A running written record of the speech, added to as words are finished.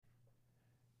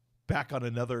back on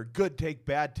another Good Take,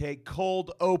 Bad Take,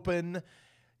 cold open.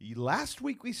 Last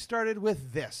week we started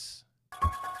with this.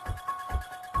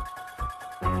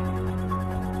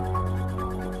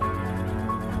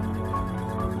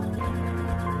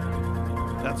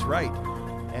 That's right.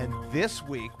 And this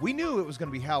week, we knew it was going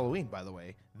to be Halloween, by the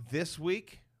way. This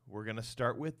week, we're going to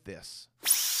start with this.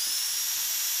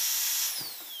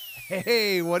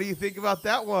 Hey, what do you think about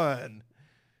that one?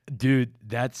 Dude,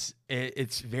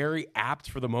 it's very apt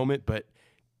for the moment, but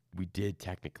we did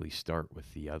technically start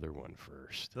with the other one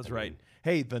first. That's right.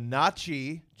 Hey, the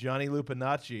Nachi, Johnny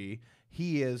Lupinacci,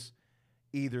 he is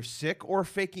either sick or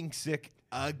faking sick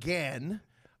again.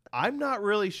 I'm not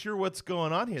really sure what's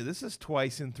going on here. This is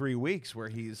twice in 3 weeks where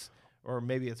or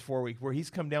maybe it's 4 weeks, where he's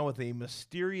come down with a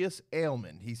mysterious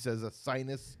ailment. He says a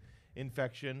sinus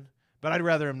infection, but I'd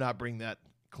rather him not bring that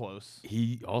close.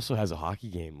 He also has a hockey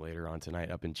game later on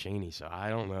tonight up in Cheney, so I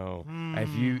don't know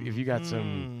if you got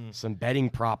some betting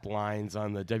prop lines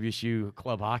on the WSU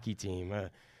club hockey team.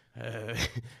 I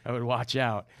would watch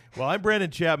out. Well, I'm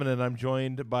Brandon Chapman, and I'm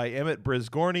joined by Emmett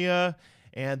Brisgornia,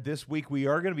 and this week we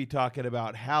are going to be talking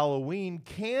about Halloween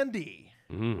candy,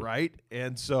 right?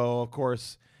 And so, of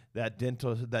course, that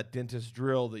dentist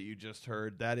drill that you just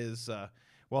heard, that is.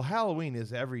 Well, Halloween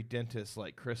is every dentist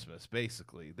like Christmas,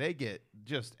 basically. They get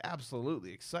just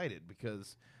absolutely excited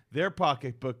because their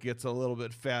pocketbook gets a little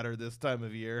bit fatter this time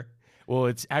of year. Well,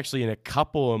 it's actually in a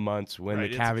couple of months when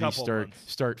the cavities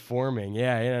start forming.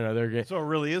 Yeah, they're good. So it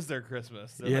really is their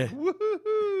Christmas. They're like,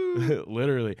 woohoo!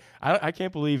 Literally. I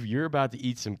can't believe you're about to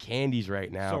eat some candies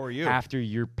right now. So are you. After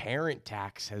your parent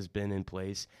tax has been in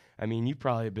place. I mean, you've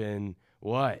probably been...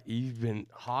 What? You've been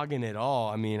hogging it all.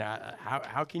 I mean,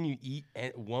 how can you eat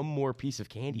one more piece of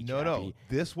candy, Chappie? No.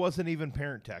 This wasn't even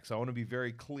parent tax. I want to be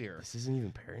very clear. This isn't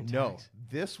even parent tax? No.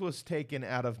 This was taken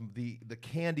out of the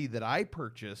candy that I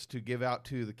purchased to give out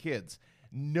to the kids.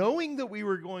 Knowing that we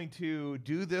were going to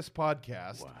do this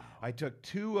podcast, wow. I took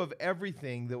 2 of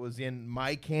everything that was in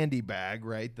my candy bag,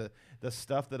 right? The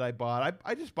stuff that I bought.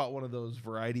 I just bought one of those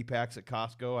variety packs at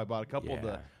Costco. I bought a couple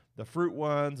of the fruit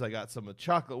ones. I got some of the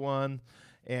chocolate one.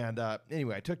 And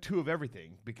anyway, I took 2 of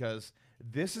everything because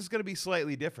this is going to be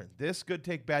slightly different. This Good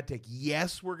Take, Bad Take.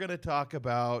 Yes, we're going to talk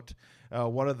about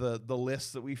one of the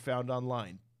lists that we found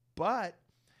online. But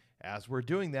as we're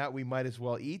doing that, we might as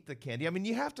well eat the candy. I mean,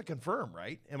 you have to confirm,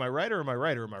 right? Am I right or am I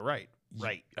right or am I right?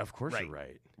 Right. Of course you're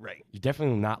right. Right. You're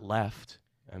definitely not left.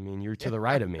 I mean, you're to the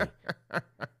right of me.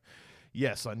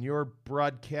 Yes, on your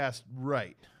broadcast,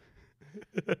 right.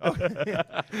 Okay.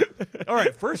 All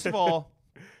right. First of all,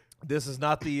 this is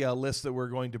not the list that we're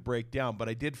going to break down, but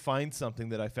I did find something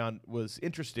that I found was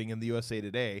interesting in the USA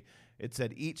Today. It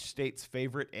said each state's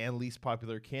favorite and least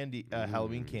popular candy,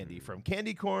 Halloween candy, from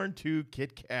candy corn to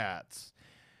Kit Kats.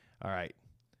 All right.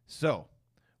 So,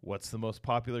 what's the most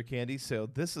popular candy? So,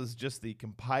 this is just the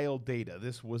compiled data.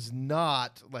 This was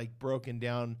not like broken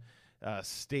down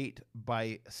state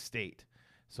by state.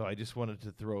 So, I just wanted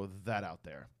to throw that out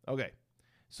there. Okay.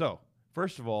 So,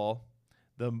 first of all,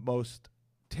 the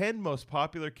 10 most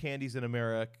popular candies in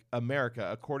America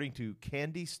according to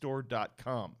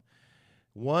candystore.com.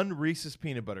 1 Reese's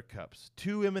Peanut Butter Cups,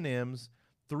 2 M&Ms,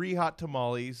 3 Hot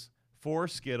Tamales, 4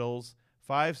 Skittles,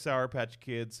 5 Sour Patch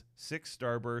Kids, 6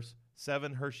 Starburst,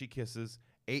 7 Hershey Kisses,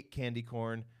 8 Candy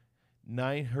Corn,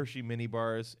 9 Hershey Mini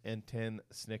Bars, and 10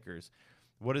 Snickers.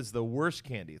 What is the worst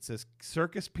candy? It says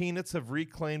Circus Peanuts have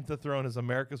reclaimed the throne as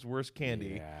America's worst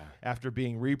candy after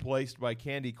being replaced by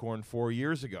candy corn 4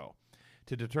 years ago.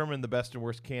 To determine the best and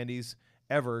worst candies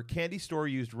ever, Candy Store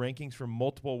used rankings from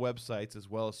multiple websites as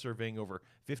well as surveying over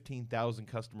 15,000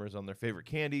 customers on their favorite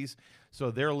candies.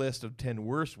 So their list of 10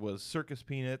 worst was Circus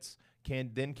Peanuts,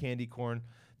 then candy corn,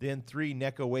 then 3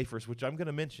 Necco wafers, which I'm going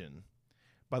to mention.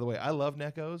 By the way, I love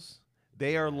Neccos.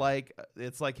 They are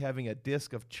it's like having a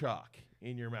disc of chalk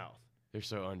in your mouth. They're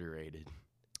so underrated.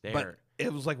 But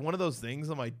it was like one of those things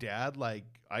that my dad,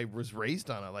 I was raised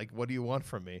on it. Like, what do you want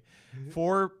from me?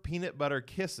 4 Peanut Butter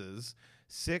Kisses,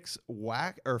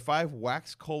 5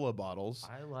 wax cola bottles.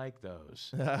 I like those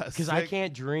because I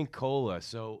can't drink cola.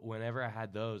 So whenever I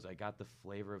had those, I got the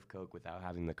flavor of Coke without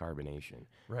having the carbonation.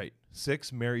 Right.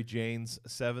 6 Mary Janes,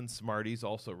 7 Smarties,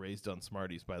 also raised on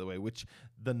Smarties, by the way, which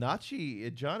the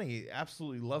Nachi, Johnny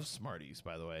absolutely loves Smarties,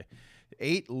 by the way.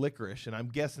 8 licorice, and I'm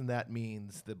guessing that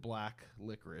means the black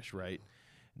licorice, right?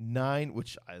 9,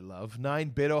 which I love, 9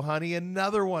 Bit-O Honey,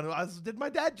 another one. Did my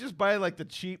dad just buy the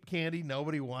cheap candy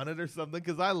nobody wanted or something?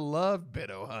 Because I love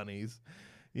Bit-O Honeys.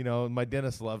 You know, my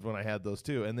dentist loved when I had those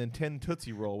too. And then 10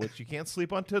 Tootsie Roll, which you can't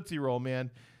sleep on Tootsie Roll,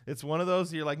 man. It's one of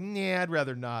those you're like, nah, I'd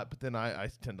rather not. But then I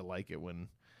tend to like it when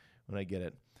I get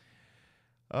it.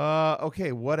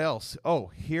 Okay, what else? Oh,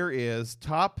 here is the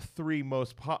top three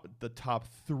most popular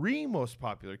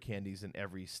candies in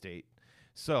every state.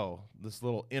 So this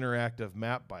little interactive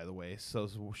map, by the way,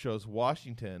 shows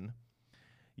Washington.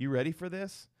 You ready for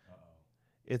this?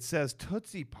 It says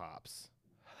Tootsie Pops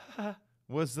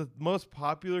was the most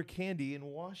popular candy in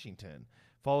Washington,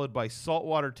 followed by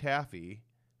saltwater taffy,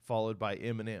 followed by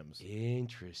M&Ms.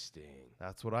 Interesting.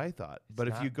 That's what I thought. But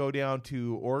if you go down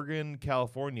to Oregon,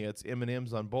 California, it's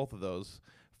M&Ms on both of those,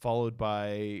 followed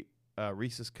by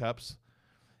Reese's Cups.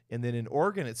 And then in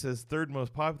Oregon, it says third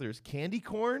most popular is candy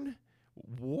corn.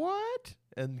 What?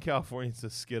 And California, it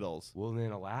says Skittles. Well,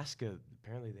 then Alaska,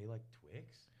 apparently they like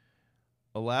Twix.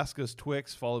 Alaska's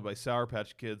Twix, followed by Sour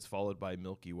Patch Kids, followed by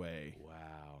Milky Way.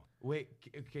 Wow. Wait,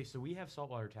 okay, so we have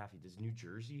saltwater taffy. Does New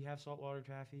Jersey have saltwater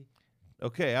taffy?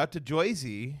 Okay, out to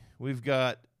Joyzy, we've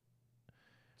got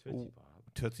Tootsie Pop.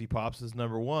 Tootsie Pops is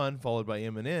number one, followed by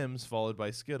M&Ms, followed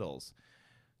by Skittles.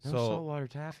 No So saltwater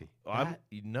taffy. that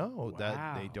they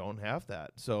Wow. don't have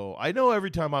that. So I know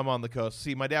every time I'm on the coast.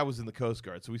 See, my dad was in the Coast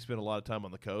Guard, so we spent a lot of time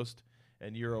on the coast.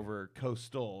 And you're over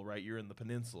coastal, right? You're in the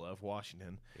peninsula of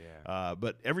Washington. Yeah.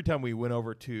 But every time we went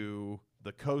over to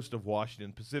the coast of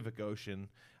Washington, Pacific Ocean,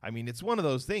 I mean, it's one of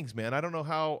those things, man. I don't know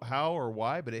how or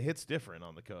why, but it hits different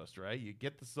on the coast, right? You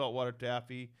get the saltwater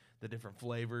taffy, the different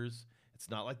flavors. It's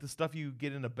not like the stuff you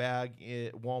get in a bag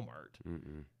at Walmart,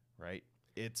 right?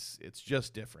 It's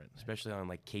just different. Especially on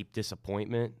like Cape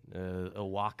Disappointment, a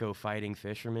Waco fighting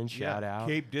fisherman. Shout out.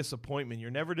 Cape Disappointment.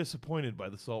 You're never disappointed by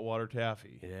the saltwater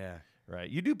taffy. Yeah. Right.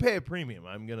 You do pay a premium.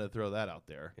 I'm going to throw that out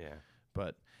there. Yeah.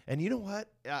 But, and you know what?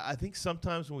 I think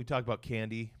sometimes when we talk about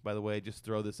candy, by the way, just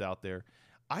throw this out there.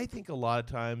 I think a lot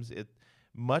of times it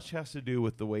much has to do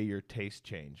with the way your taste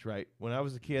changed, right? When I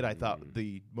was a kid, I thought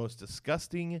the most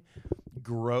disgusting,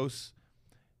 gross,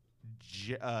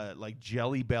 like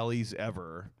Jelly Bellies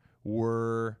ever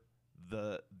were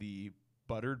the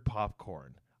buttered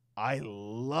popcorn. I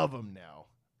love them now.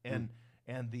 And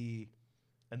the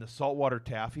saltwater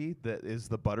taffy that is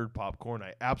the buttered popcorn,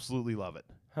 I absolutely love it.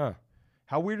 Huh.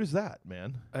 How weird is that,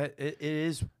 man? It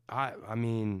is. I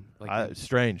mean, like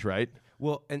Strange, right?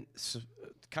 well, and so,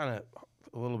 kind of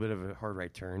a little bit of a hard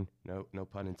right turn. No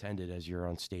pun intended, as you're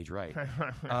on stage right.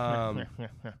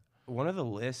 One of the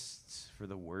lists for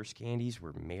the worst candies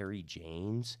were Mary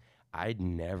Jane's. I'd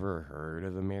never heard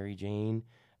of a Mary Jane.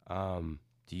 Have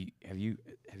you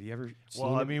ever seen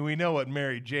Well, I them? mean, we know what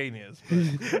Mary Jane is.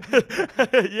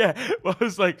 Yeah, well, I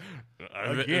was like,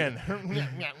 Again.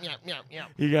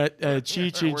 you got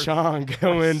Cheech and Chong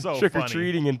going so trick or funny.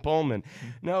 treating in Pullman.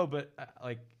 No, but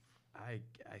I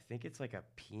think it's like a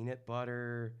peanut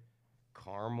butter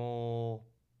caramel.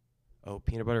 Oh,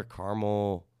 peanut butter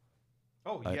caramel.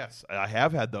 Oh, yes. I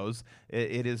have had those.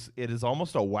 It is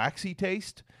almost a waxy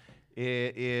taste.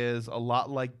 It is a lot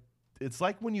like, it's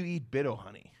like when you eat Bit-O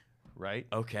honey, right?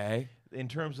 Okay. In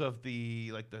terms of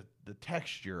the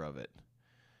texture of it.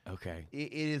 Okay.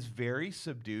 It is very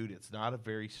subdued. It's not a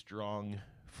very strong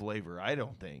flavor, I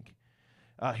don't think.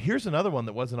 Here's another one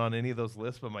that wasn't on any of those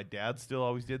lists, but my dad still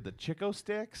always did, the Chico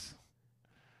Sticks.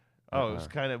 Oh, it was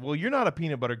kind of, well, you're not a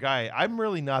peanut butter guy. I'm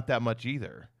really not that much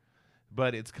either.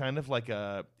 But it's kind of like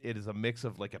it is a mix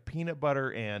of like a peanut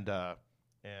butter and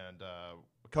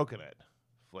coconut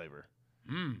flavor.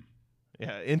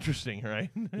 Yeah, interesting, right?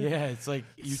 Yeah, it's like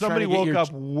Somebody woke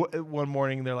up one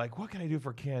morning and they're like, "What can I do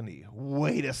for candy?"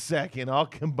 Wait a second, I'll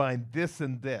combine this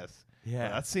and this. Yeah.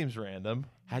 Well, that seems random.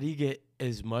 How do you get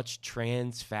as much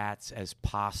trans fats as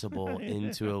possible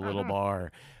into a little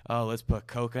bar? Oh, let's put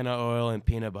coconut oil and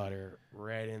peanut butter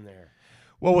right in there.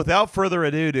 Well, without further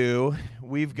ado,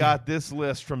 we've got this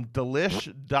list from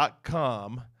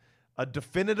Delish.com, a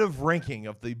definitive ranking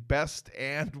of the best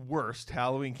and worst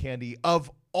Halloween candy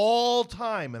of all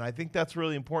time. And I think that's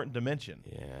really important to mention.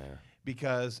 Yeah.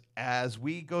 Because as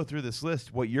we go through this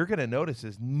list, what you're going to notice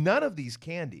is none of these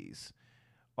candies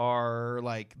are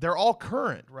like, they're all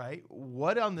current, right?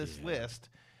 What on this list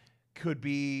could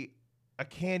be a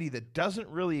candy that doesn't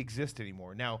really exist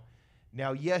anymore? Now,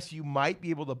 yes, you might be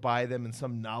able to buy them in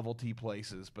some novelty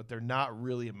places, but they're not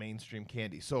really a mainstream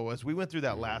candy. So as we went through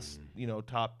that last,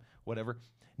 top whatever,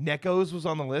 Necco's was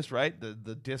on the list, right?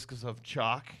 The discs of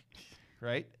chalk,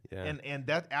 right? Yeah. And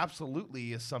that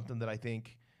absolutely is something that I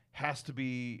think has to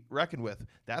be reckoned with.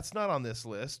 That's not on this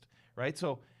list, right?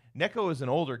 So Necco is an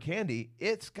older candy.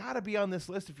 It's got to be on this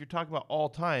list if you're talking about all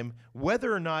time,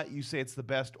 whether or not you say it's the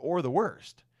best or the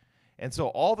worst. And so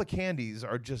all the candies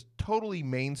are just totally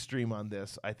mainstream on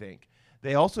this, I think.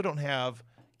 They also don't have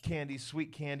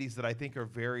sweet candies that I think are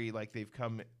they've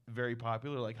come very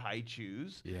popular, like High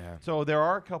Chews. Yeah. So there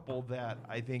are a couple that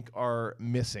I think are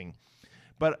missing.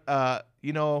 But a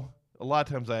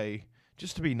lot of times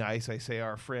just to be nice, I say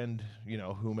our friend,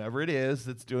 whomever it is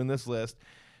that's doing this list.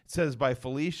 It says by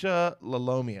Felicia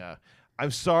Lalomia.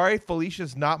 I'm sorry,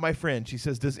 Felicia's not my friend. She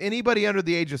says, does anybody under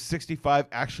the age of 65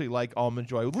 actually like Almond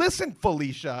Joy? Listen,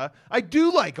 Felicia, I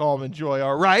do like Almond Joy,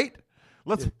 all right?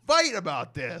 Let's fight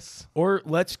about this. Or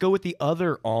let's go with the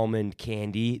other almond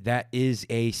candy that is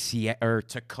a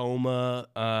Tacoma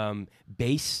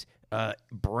base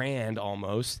brand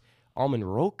almost,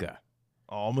 Almond Roca.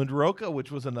 Almond Roca, which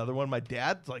was another one. My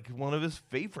dad's like one of his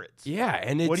favorites. Yeah,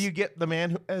 and what do you get the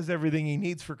man who has everything he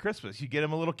needs for Christmas? You get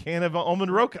him a little can of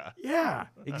Almond Roca. Yeah,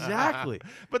 exactly.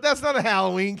 But that's not a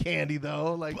Halloween candy,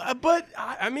 though. But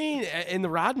I mean, in the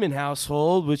Rodman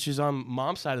household, which is on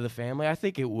mom's side of the family, I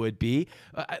think it would be.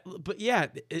 But yeah,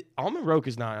 Almond Roca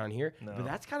is not on here. No. But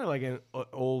that's kind of like an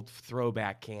old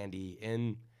throwback candy,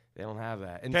 and they don't have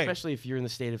that. And especially if you're in the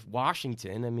state of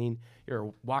Washington. I mean, you're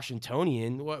a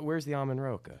Washingtonian. Where's the Almond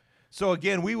Roca? So,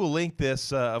 again, we will link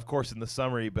this, of course, in the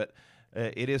summary, but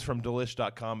it is from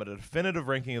Delish.com, a definitive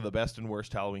ranking of the best and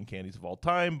worst Halloween candies of all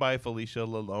time by Felicia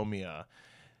Lalomia.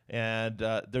 And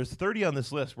there's 30 on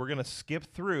this list. We're going to skip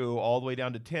through all the way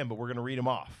down to 10, but we're going to read them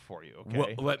off for you,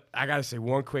 okay? Well, I got to say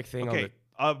one quick thing. Okay,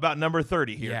 about number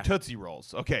 30 here, yeah. Tootsie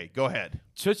Rolls. Okay, go ahead.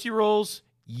 Tootsie Rolls.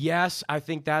 Yes, I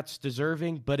think that's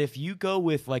deserving, but if you go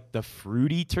with like the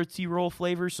fruity Tootsie Roll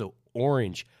flavor, so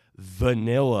orange,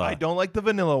 vanilla. I don't like the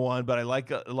vanilla one, but I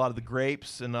like a lot of the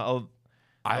grapes, and those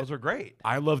are great.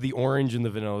 I love the orange and the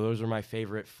vanilla. Those are my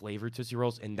favorite flavor Tootsie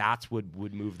Rolls, and that's what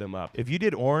would move them up. If you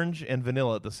did orange and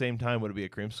vanilla at the same time, would it be a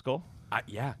creamsicle?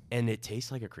 Yeah, and it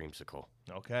tastes like a creamsicle.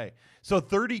 Okay. So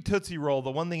 30 Tootsie Roll,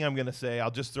 the one thing I'm going to say,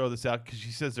 I'll just throw this out because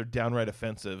she says they're downright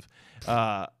offensive.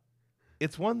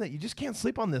 It's one that you just can't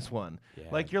sleep on this one. Yeah.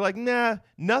 Like, you're like, nah,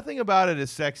 nothing about it is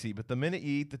sexy. But the minute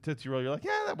you eat the Tootsie Roll, you're like,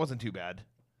 yeah, that wasn't too bad.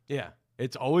 Yeah.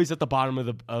 It's always at the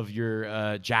bottom of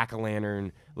your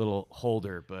jack-o'-lantern little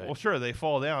holder. But well, sure, they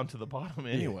fall down to the bottom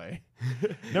anyway.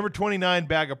 Number 29,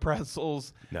 bag of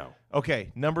pretzels. No.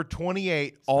 Okay, number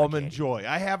 28, Almond Joy.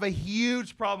 I have a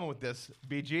huge problem with this,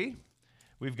 BG.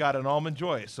 We've got an Almond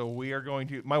Joy, so we are going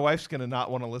to... My wife's going to not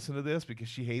want to listen to this because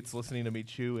she hates listening to me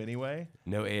chew anyway.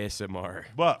 No ASMR.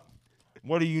 But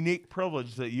what a unique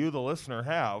privilege that you, the listener,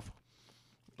 have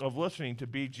of listening to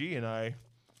BG and I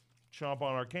chomp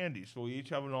on our candies. So we each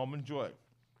have an Almond Joy.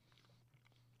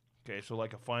 Okay, so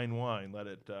like a fine wine, let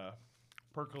it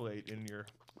percolate in your...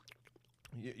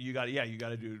 You got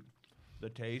to do the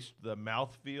taste, the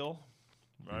mouthfeel,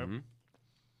 right? Mm-hmm.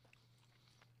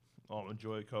 Almond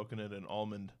Joy coconut and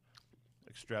almond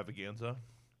extravaganza.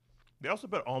 They also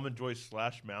put Almond Joy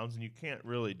 / Mounds, and you can't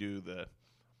really do it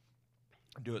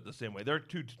the same way. They're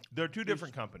two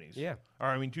different companies. Yeah. Or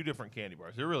I mean, two different candy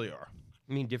bars. They really are.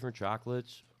 I mean, different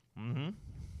chocolates. Mm-hmm.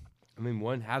 I mean,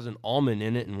 one has an almond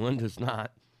in it and one does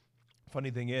not. Funny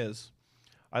thing is,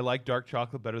 I like dark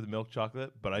chocolate better than milk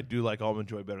chocolate, but I do like Almond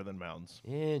Joy better than Mounds.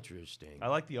 Interesting. I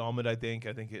like the almond, I think.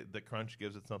 I think the crunch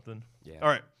gives it something. Yeah. All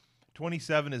right.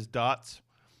 27 is Dots.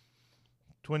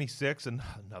 26, and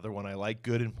another one I like,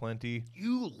 Good and Plenty.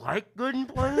 You like Good and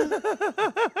Plenty?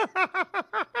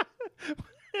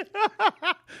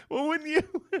 Well,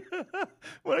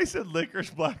 when I said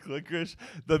licorice, black licorice,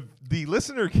 the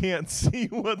listener can't see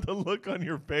what the look on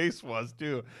your face was,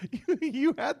 too.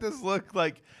 You had this look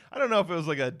like, I don't know if it was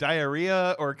like a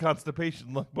diarrhea or a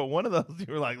constipation look, but one of those,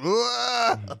 you were like,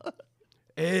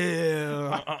 ew.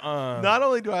 Not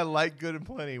only do I like Good and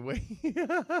Plenty, wait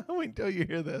until you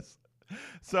hear this.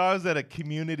 So I was at a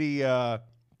community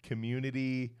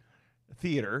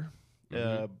theater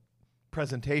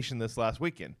presentation this last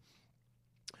weekend,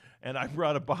 and I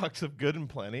brought a box of Good and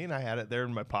Plenty, and I had it there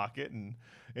in my pocket. And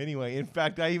anyway, in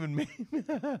fact, I even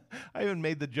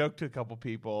made the joke to a couple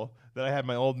people that I had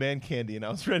my old man candy, and I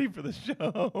was ready for the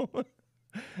show.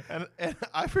 and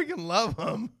I freaking love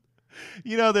them.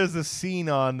 You know, there's a scene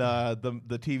on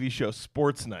the TV show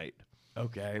Sports Night.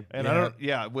 Okay. And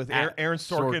with Aaron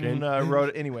Sorkin wrote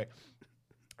it anyway.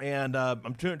 And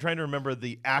I'm trying to remember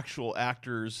the actual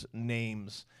actors'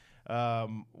 names.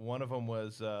 One of them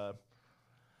was, I'm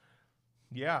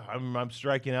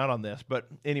striking out on this. But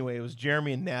anyway, it was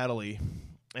Jeremy and Natalie.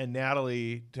 And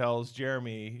Natalie tells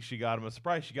Jeremy she got him a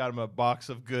surprise. She got him a box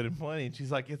of Good and Plenty. And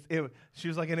she's like, she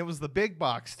was like, and it was the big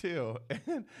box too.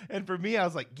 And for me, I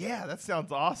was like, yeah, that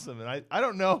sounds awesome. And I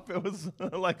don't know if it was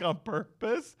like on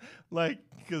purpose, like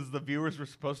because the viewers were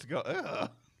supposed to go, ugh,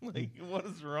 like what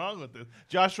is wrong with this?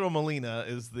 Joshua Molina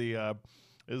is the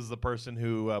person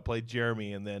who played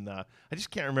Jeremy, and then I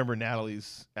just can't remember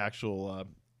Natalie's actual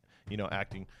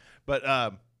acting.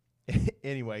 But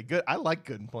anyway, good. I like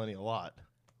Good and Plenty a lot.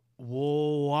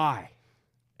 Why?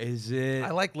 Is it?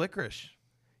 I like licorice.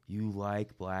 You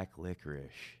like black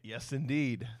licorice? Yes,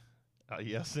 indeed.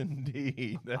 Yes,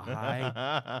 indeed.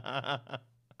 I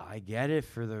get it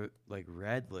for the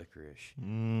red licorice.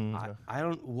 Mm. I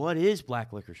don't. What is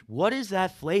black licorice? What is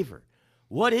that flavor?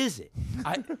 What is it?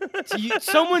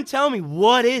 Someone tell me,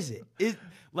 what is it? Is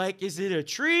it a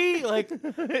tree?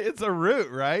 It's a root,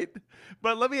 right?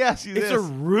 But let me ask you this. It's a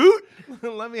root?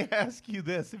 Let me ask you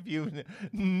this. If you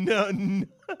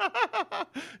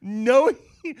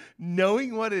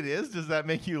knowing what it is, does that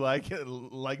make you like it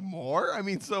more? I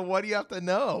mean, so what do you have to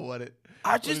know what it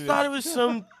I just thought it was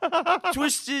some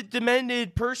twisted,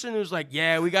 demented person who's like,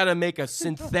 yeah, we got to make a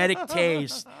synthetic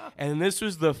taste. And this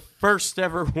was the first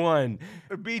ever one.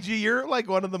 BG, you're like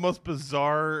one of the most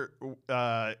bizarre,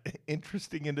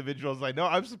 interesting individuals I know.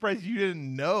 I'm surprised you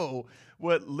didn't know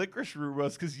what licorice root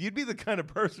was, because you'd be the kind of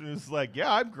person who's like,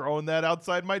 yeah, I'm growing that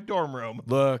outside my dorm room.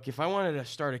 Look, if I wanted to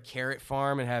start a carrot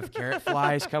farm and have carrot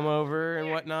flies come over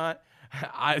and whatnot,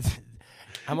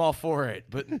 I'm all for it.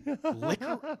 But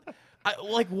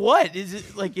what is it?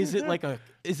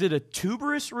 Is it a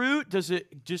tuberous root? Is it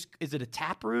a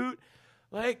tap root?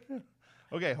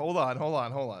 Okay, hold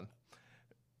on.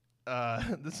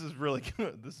 This is really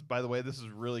by the way, this is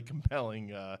really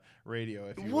compelling radio.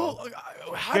 If you will.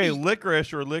 Okay,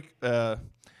 licorice or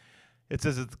it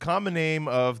says it's the common name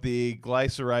of the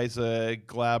Glycyrrhiza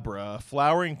glabra,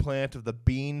 flowering plant of the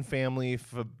bean family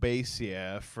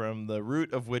Fabaceae, from the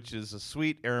root of which is a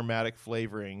sweet aromatic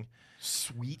flavoring.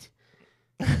 Sweet?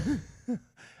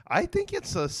 I think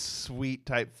it's a sweet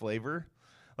type flavor.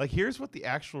 Here's what the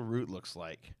actual root looks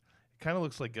like. It kind of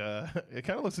looks like a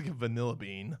vanilla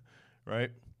bean,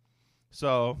 right?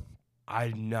 So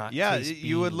I'm not. Yeah,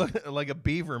 you would look like a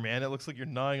beaver, man. It looks like you're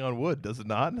gnawing on wood, does it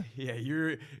not? Yeah,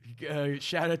 you're.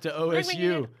 Shout out to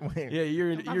OSU. Yeah,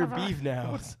 you're a beef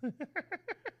now.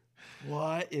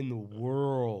 What in the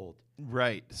world?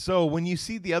 Right. So when you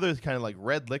see the other kind of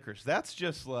red licorice, that's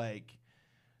just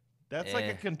that's like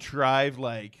a contrived,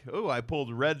 I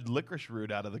pulled red licorice root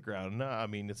out of the ground. No, I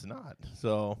mean, it's not.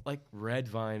 So Red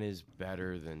Vine is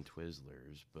better than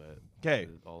Twizzlers, but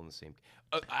all in the same.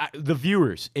 The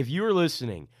viewers, if you are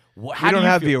listening, we don't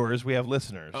have viewers, we have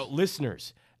listeners.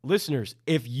 Listeners,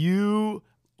 if you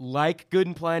like Good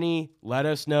and Plenty, let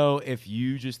us know. If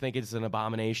you just think it's an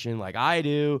abomination like I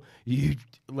do, you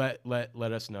let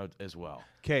us know as well.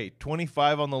 Okay,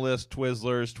 25 on the list,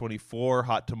 Twizzlers. 24,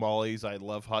 hot tamales. I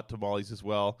love hot tamales as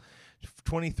well.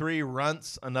 23,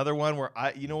 runts. Another one where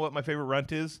you know what my favorite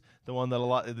runt is? The one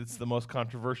that it's the most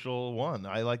controversial one.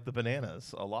 I like the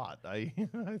bananas a lot. I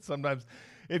sometimes,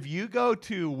 if you go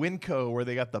to Winco where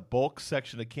they got the bulk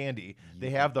section of candy, they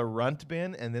have the runt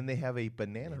bin and then they have a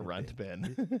banana runt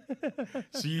bin.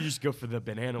 So you just go for the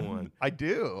banana one. I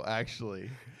do,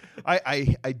 actually.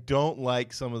 I don't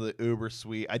like some of the uber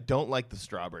sweet. I don't like the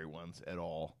strawberry ones at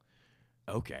all.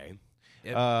 Okay.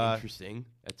 Interesting.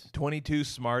 That's 22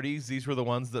 Smarties. These were the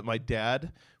ones that my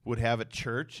dad would have at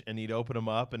church, and he'd open them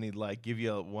up, and he'd give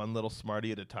you one little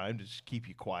Smartie at a time to just keep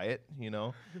you quiet,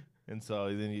 And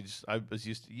so then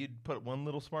you'd put one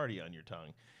little Smartie on your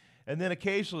tongue, and then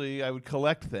occasionally I would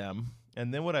collect them,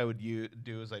 and then what I would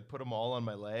do is I'd put them all on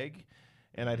my leg,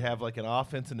 and I'd have an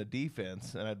offense and a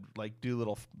defense, and I'd do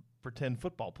little pretend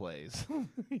football plays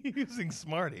using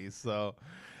Smarties. So,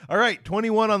 all right,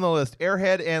 21 on the list,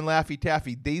 Airhead and Laffy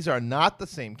Taffy. These are not the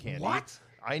same candy. What?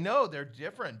 I know they're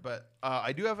different, but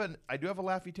I do have a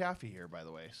Laffy Taffy here, by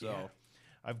the way. So, yeah.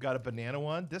 I've got a banana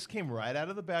one. This came right out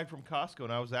of the bag from Costco,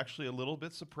 and I was actually a little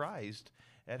bit surprised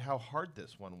at how hard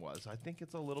this one was. I think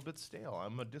it's a little bit stale.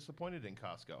 I'm disappointed in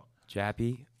Costco.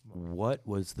 Chappie, what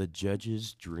was the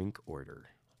judge's drink order?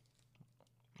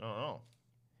 Oh.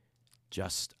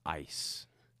 Just ice.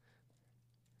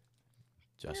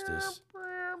 Justice.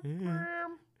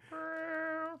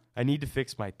 I need to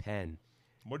fix my pen.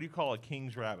 What do you call a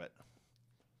king's rabbit?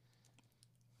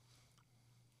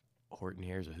 Horton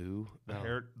Hears a who?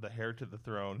 The heir to the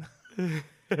throne.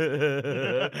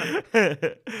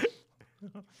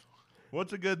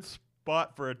 What's a good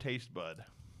spot for a taste bud?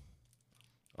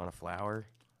 On a flower?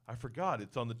 I forgot.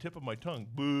 It's on the tip of my tongue.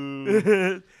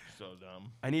 Boo. So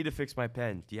dumb. I need to fix my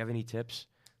pen. Do you have any tips?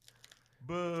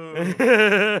 Boo.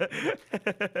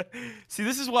 See,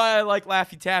 this is why I like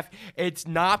Laffy Taffy. It's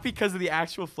not because of the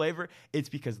actual flavor. It's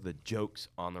because of the jokes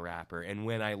on the wrapper. And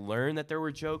when I learned that there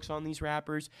were jokes on these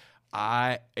wrappers,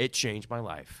 it changed my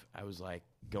life. I was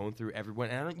going through everyone.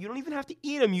 And you don't even have to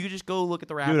eat them. You just go look at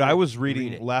the wrapper. Dude, I was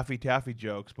reading Laffy Taffy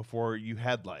jokes before you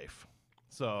had life.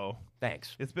 So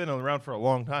thanks. It's been around for a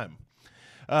long time.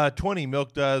 20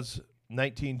 Milk Duds,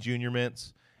 19 Junior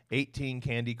Mints, 18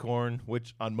 Candy Corn,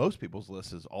 which on most people's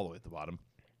list is all the way at the bottom.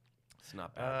 It's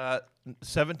not bad.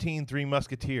 17 Three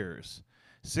Musketeers.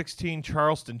 16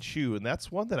 Charleston Chew, and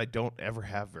that's one that I don't ever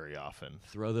have very often.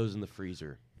 Throw those in the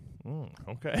freezer.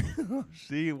 Okay.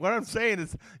 See, what I'm saying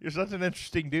is you're such an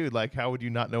interesting dude. Like, how would you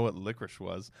not know what licorice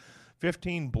was?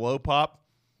 15 Blow Pop.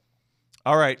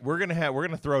 All right, we're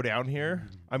gonna throw down here.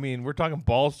 I mean, we're talking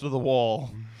balls to the wall.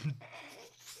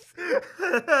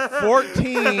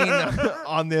 14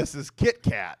 on this is Kit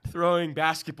Kat. Throwing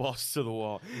basketballs to the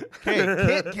wall. Okay,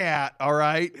 Kit Kat, all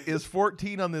right, is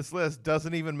 14 on this list,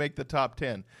 doesn't even make the top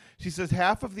 10. She says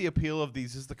half of the appeal of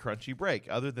these is the crunchy break.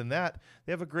 Other than that,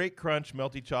 they have a great crunch,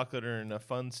 melty chocolate, or in a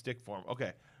fun stick form.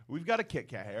 Okay, we've got a Kit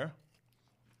Kat here.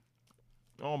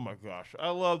 Oh my gosh,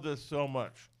 I love this so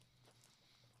much.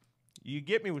 You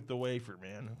get me with the wafer,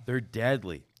 man. They're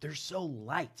deadly. They're so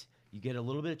light. You get a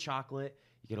little bit of chocolate,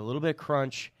 you get a little bit of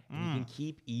crunch, and you can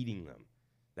keep eating them.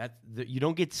 You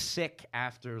don't get sick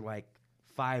after like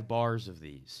 5 bars of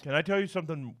these. Can I tell you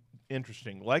something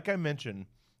interesting? Like I mentioned,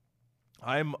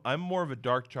 I'm more of a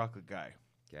dark chocolate guy.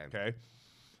 Okay.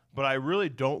 But I really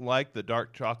don't like the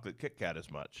dark chocolate Kit Kat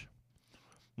as much.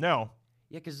 Now,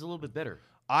 Yeah, because it's a little bit bitter.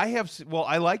 I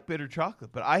like bitter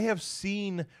chocolate, but I have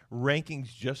seen rankings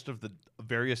just of the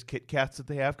various Kit Kats that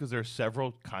they have because there are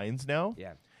several kinds now.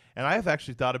 Yeah. And I have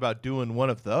actually thought about doing one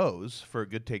of those for a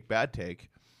good take, bad take.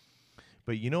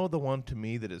 But you know the one to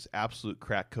me that is absolute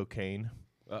crack cocaine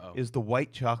is the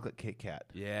white chocolate Kit Kat.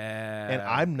 Yeah. And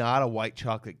I'm not a white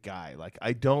chocolate guy. Like,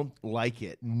 I don't like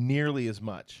it nearly as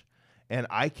much. And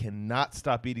I cannot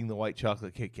stop eating the white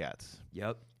chocolate Kit Kats.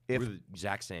 Yep. If- We're the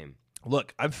exact same.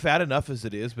 Look, I'm fat enough as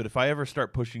it is, but if I ever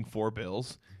start pushing 4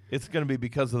 bills, it's going to be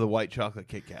because of the white chocolate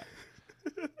Kit Kat.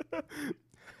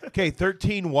 Okay,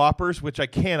 13 Whoppers, which I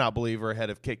cannot believe are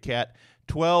ahead of Kit Kat.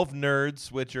 12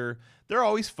 Nerds, which they're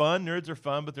always fun. Nerds are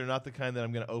fun, but they're not the kind that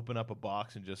I'm going to open up a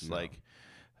box and just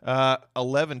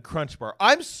 11 Crunch Bar.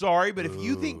 I'm sorry, but if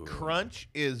you think Crunch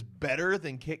is better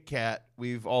than Kit Kat,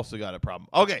 we've also got a problem.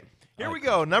 Okay, here we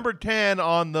go. Number 10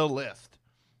 on the list.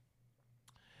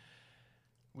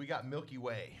 We got Milky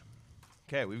Way.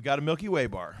 Okay, we've got a Milky Way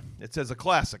bar. It says a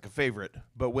classic, a favorite,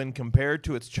 but when compared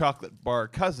to its chocolate bar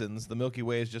cousins, the Milky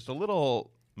Way is just a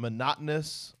little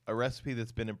monotonous, a recipe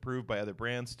that's been improved by other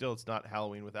brands. Still, it's not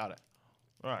Halloween without it.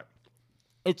 All right.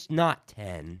 It's not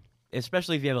 10,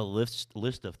 especially if you have a list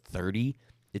of 30.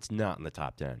 It's not in the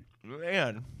top 10.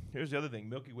 And here's the other thing.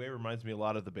 Milky Way reminds me a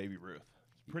lot of the Baby Ruth.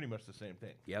 It's pretty much the same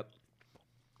thing. Yep.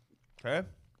 Okay?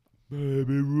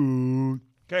 Baby Ruth.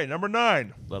 Okay, number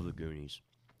 9. Love the Goonies.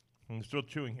 I'm still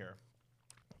chewing here.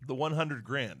 The 100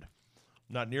 Grand.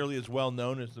 Not nearly as well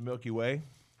known as the Milky Way.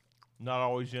 Not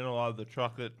always in a lot of the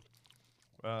chocolate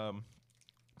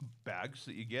bags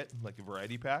that you get, like the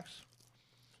variety packs.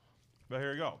 But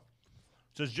here you go.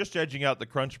 It says just edging out the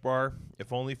Crunch Bar,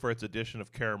 if only for its addition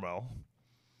of caramel.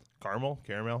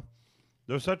 Caramel.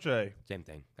 There's such a... Same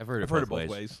thing. I've heard it both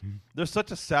ways. There's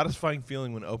such a satisfying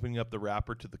feeling when opening up the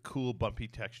wrapper to the cool, bumpy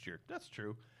texture. That's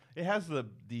true. It has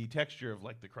the texture of,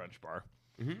 like, the Crunch Bar.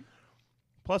 Mm-hmm.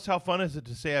 Plus, how fun is it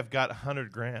to say I've got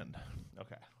 100 grand?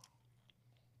 Okay.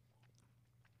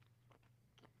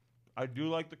 I do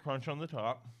like the crunch on the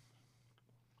top.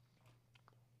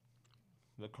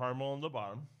 The caramel on the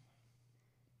bottom.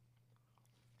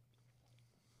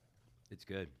 It's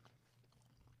good.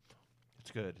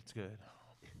 It's good. It's good.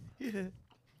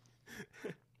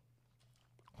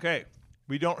 Okay.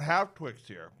 We don't have Twix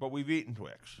here, but we've eaten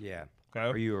Twix. Yeah. Okay.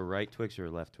 Are you a right Twix or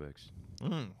a left Twix?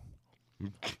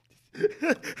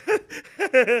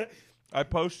 I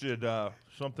posted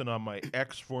something on my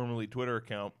ex, formerly Twitter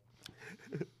account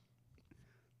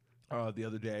the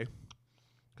other day.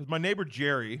 Because my neighbor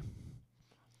Jerry...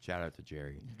 Shout out to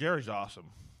Jerry. Jerry's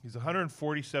awesome. He's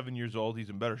 147 years old. He's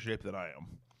in better shape than I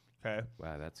am. Okay?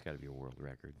 Wow, that's got to be a world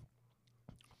record.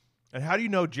 And how do you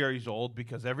know Jerry's old?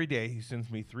 Because every day he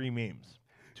sends me 3 memes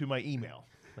to my email.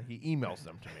 Like, he emails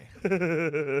them to me.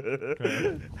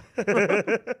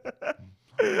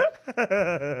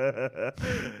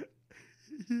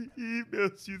 He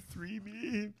emails you 3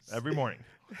 memes. Every morning.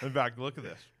 In fact, look at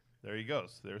this. There he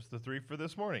goes. There's the 3 for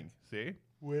this morning. See?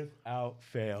 Without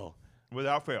fail.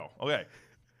 Without fail. Okay.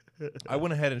 I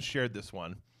went ahead and shared this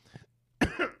one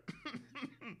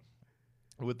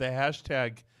with the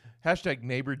hashtag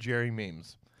neighbor Jerry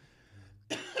memes.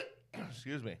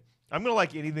 Excuse me. I'm going to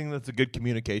like anything that's a good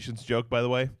communications joke, by the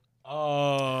way.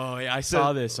 Oh, yeah, I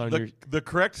saw this on your... The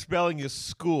correct spelling is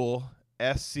school,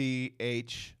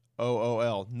 S-C-H-O-O-L,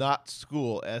 not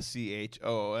school,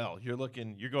 S-C-H-O-O-L.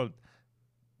 You're going,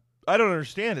 I don't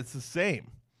understand. It's the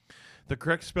same. The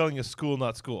correct spelling is school,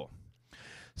 not school.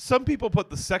 Some people put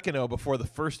the second O before the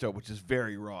first O, which is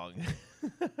very wrong.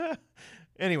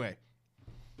 Anyway,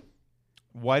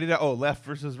 Why did I? Oh, left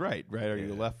versus right. Right? Are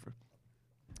you left?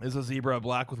 Is a zebra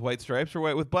black with white stripes or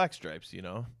white with black stripes? You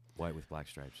know. White with black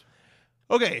stripes.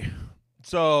 Okay.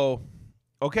 So.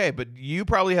 Okay, but you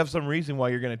probably have some reason why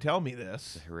you're going to tell me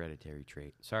this. It's a hereditary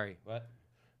trait. Sorry, what?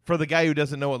 For the guy who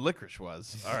doesn't know what licorice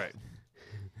was. All right.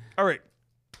 All right.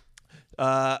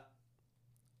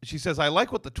 She says, I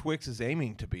like what the Twix is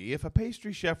aiming to be. If a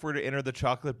pastry chef were to enter the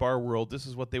chocolate bar world, this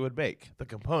is what they would make. The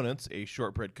components, a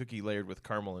shortbread cookie layered with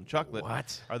caramel and chocolate,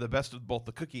 are the best of both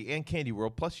the cookie and candy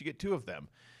world, plus you get 2 of them.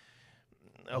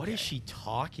 Okay. What is she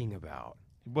talking about?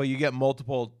 Well, you get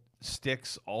multiple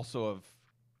sticks also of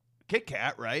Kit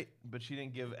Kat, right? But she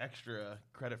didn't give extra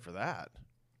credit for that.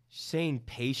 She's saying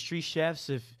pastry chefs,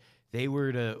 if they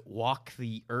were to walk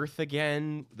the earth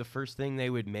again, the first thing they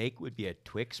would make would be a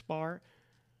Twix bar?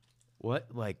 What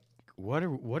are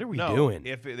we doing?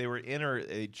 If they were in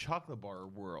a chocolate bar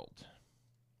world,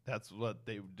 that's what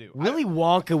they would do. Willy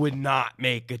Wonka would not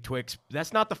make a Twix.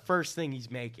 That's not the first thing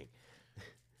he's making.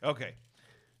 Okay.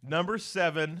 Number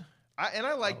 7.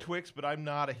 I like Twix, but I'm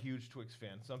not a huge Twix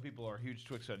fan. Some people are huge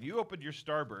Twix fans. You opened your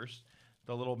Starburst,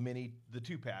 the little mini, the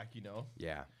 2-pack, you know.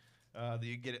 Yeah. That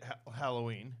you get at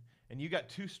Halloween, and you got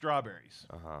 2 strawberries.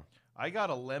 Uh-huh. I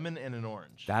got a lemon and an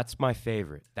orange. That's my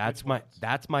favorite. That's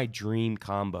my dream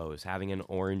combo is having an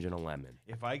orange and a lemon.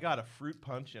 If I got a fruit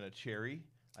punch and a cherry,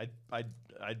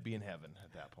 I'd be in heaven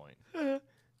at that point.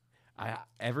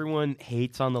 Everyone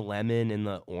hates on the lemon and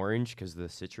the orange because of the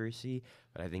citrusy,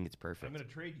 but I think it's perfect. I'm going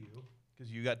to trade you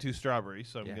because you got 2 strawberries,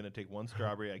 so I'm going to take 1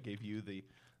 strawberry. I gave you the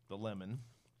lemon,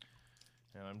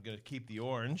 and I'm going to keep the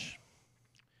orange.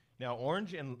 Now,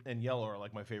 orange and yellow are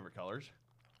like my favorite colors.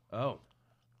 Oh.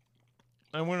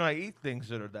 And when I eat things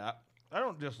that are that, I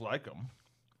don't dislike them.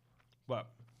 But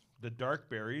the dark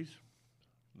berries,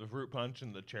 the fruit punch,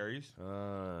 and the cherries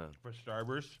for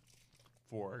Starburst,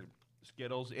 for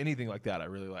Skittles, anything like that I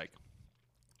really like.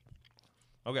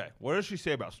 Okay, what does she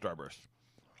say about Starburst?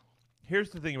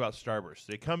 Here's the thing about Starburst.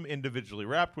 They come individually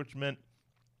wrapped, which meant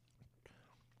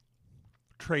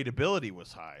tradability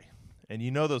was high. And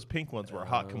you know those pink ones were a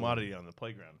hot commodity on the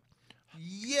playground.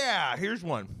 Yeah, here's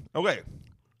one. Okay.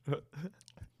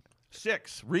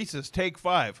 6, Reese's Take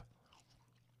 5.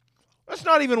 That's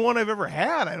not even one I've ever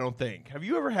had, I don't think. Have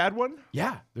you ever had one?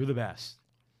 Yeah, they're the best.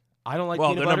 I don't like well,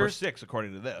 peanut they're butter. Number 6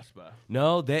 according to this, but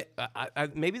no, they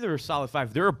maybe they're a solid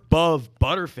 5. They're above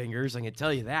Butterfingers. I can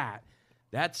tell you that.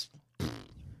 That's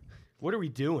what are we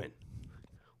doing?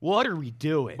 What are we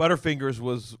doing? Butterfingers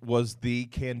was the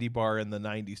candy bar in the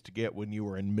 90s to get when you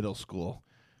were in middle school.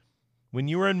 When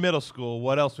you were in middle school,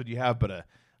 what else would you have but a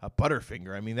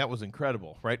Butterfinger? I mean, that was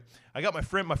incredible, right? I got my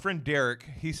friend Derek.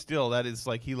 He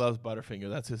loves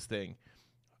Butterfinger. That's his thing.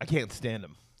 I can't stand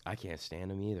him. I can't stand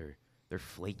them either. They're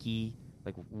flaky.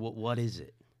 Like, what is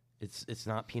it? It's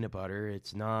not peanut butter.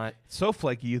 It's not. It's so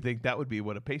flaky, you think that would be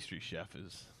what a pastry chef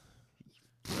is.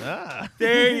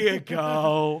 There you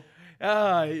go.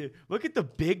 Look at the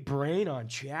big brain on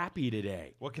Chappie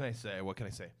today. What can I say?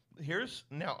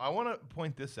 Now, I want to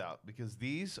point this out because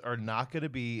these are not going to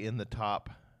be in the top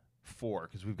 4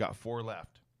 because we've got 4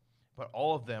 left. But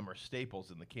all of them are staples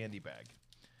in the candy bag.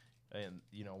 And,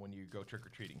 you know, when you go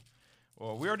trick-or-treating.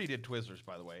 Well, we already did Twizzlers,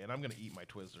 by the way, and I'm going to eat my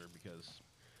Twizzler because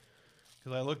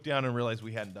I looked down and realized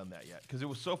we hadn't done that yet because it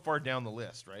was so far down the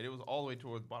list, right? It was all the way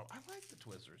toward the bottom. I like the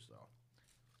Twizzlers, though.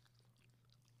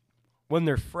 When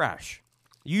they're fresh.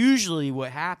 Usually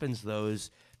what happens, though,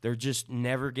 is they're just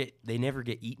never get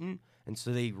eaten, and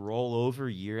so they roll over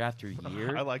year after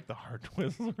year. I like the hard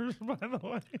Twizzlers, by the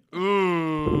way.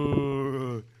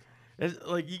 Ooh. It's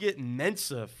like you get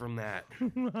Mensa from that.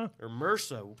 Or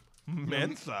MRSA.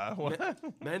 Mensa? What?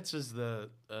 Mensa's the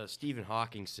Stephen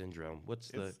Hawking syndrome.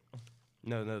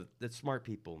 No, that's smart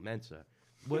people. Mensa.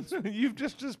 You've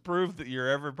just proved that you're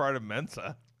ever part of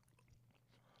Mensa.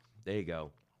 There you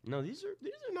go. No, these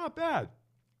are not bad.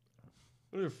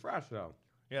 They're fresh though.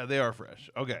 Yeah, they are fresh.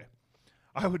 Okay.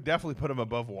 I would definitely put them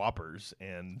above Whoppers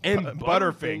and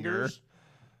Butterfingers.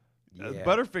 Yeah.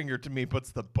 Butterfinger to me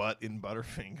puts the butt in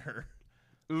Butterfinger.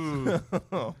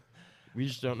 Ooh. We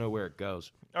just don't know where it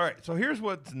goes. All right, so here's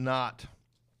what's not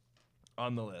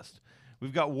on the list.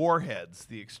 We've got Warheads,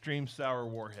 the extreme sour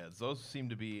Warheads. Those seem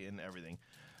to be in everything.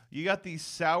 You got these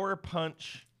sour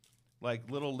punch, like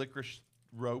little licorice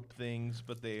rope things,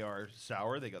 but they are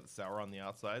sour. They got the sour on the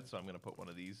outside, so I'm going to put one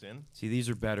of these in. See, these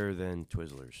are better than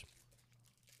Twizzlers.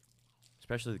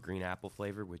 Especially the green apple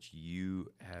flavor, which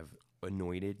you have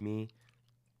anointed me.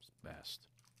 It's the best.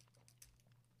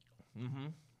 Mm-hmm.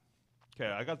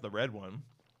 Okay, I got the red one.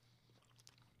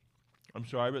 I'm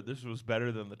sorry, but this was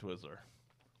better than the Twizzler.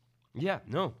 Yeah,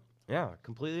 no. Yeah, I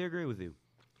completely agree with you.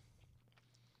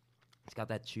 It's got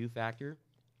that chew factor.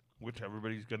 which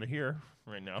everybody's going to hear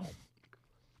right now.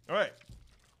 All right.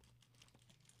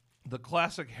 The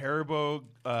classic Haribo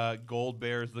Gold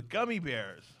Bears, the gummy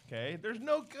bears. Okay, there's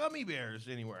no gummy bears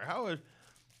anywhere. How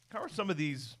are some of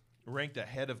these ranked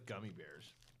ahead of gummy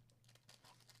bears?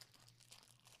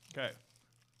 Okay,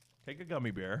 take a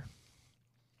gummy bear.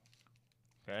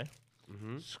 Okay,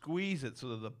 squeeze it so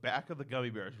that the back of the gummy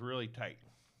bear is really tight.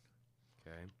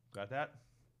 Okay. Got that?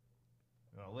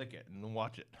 Now lick it and then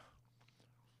watch it.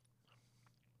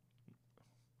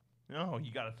 No,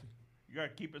 you gotta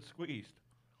keep it squeezed.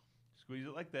 Squeeze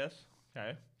it like this.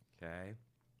 Okay. Okay.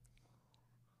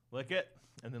 Lick it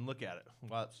and then look at it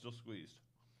while it's still squeezed.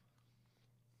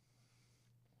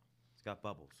 It's got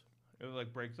bubbles. It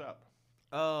like breaks up.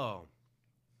 Oh.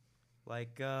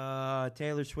 Like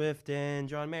Taylor Swift and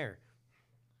John Mayer.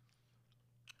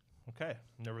 Okay.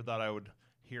 Never thought I would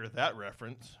hear that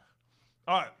reference.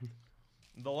 All right.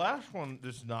 The last one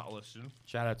is not listed.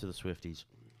 Shout out to the Swifties.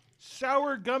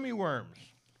 Sour gummy worms.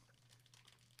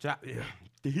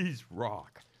 These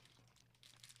rock.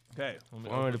 Okay. I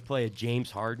wanted to play a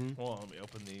James Harden. Hold on, let me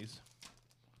open these.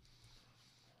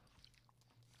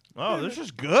 Oh, this is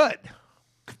good.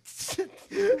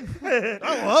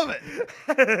 I love it.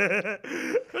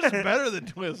 This is better than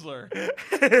Twizzler.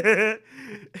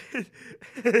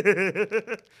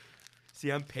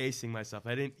 See, I'm pacing myself.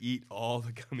 I didn't eat all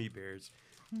the gummy bears.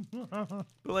 But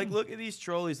like, look at these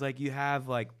trolleys. Like, you have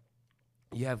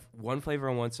one flavor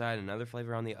on one side, another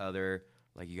flavor on the other.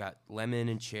 Like, you got lemon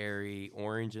and cherry,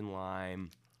 orange and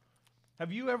lime.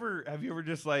 Have you ever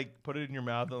just like put it in your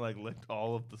mouth and like licked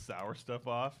all of the sour stuff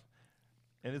off?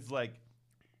 And it's like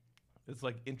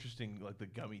interesting, like the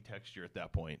gummy texture at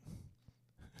that point.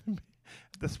 At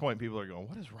this point, people are going,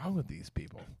 "What is wrong with these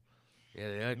people?" Yeah,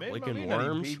 they like Maybe licking not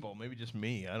even worms. people, maybe just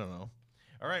me. I don't know.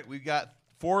 All right, we've got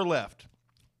 4 left.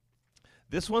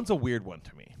 This one's a weird one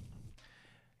to me.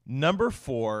 Number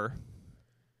 4,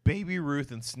 Baby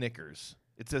Ruth and Snickers.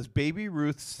 It says Baby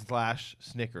Ruth /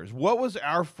 Snickers. What was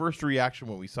our first reaction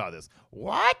when we saw this?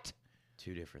 What?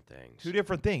 2 different things. 2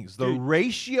 different things. The Dude.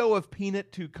 ratio of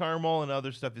peanut to caramel and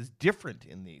other stuff is different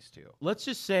in these 2. Let's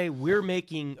just say we're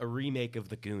making a remake of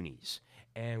The Goonies,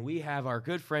 and we have our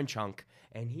good friend Chunk,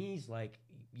 and he's like,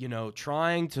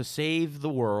 trying to save the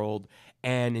world,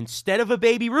 and instead of a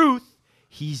Baby Ruth,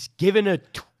 he's given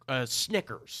a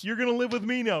Snickers. You're going to live with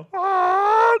me now.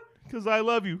 Because I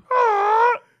love you.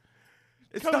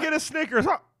 Come get a Snickers.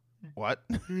 What?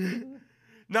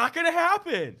 Not gonna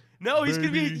happen. No, he's gonna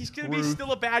be Ruth.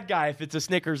 still a bad guy if it's a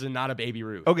Snickers and not a Baby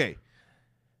Ruth. Okay.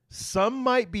 Some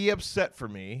might be upset for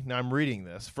me, now I'm reading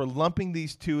this, for lumping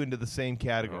these 2 into the same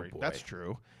category. Oh, boy. That's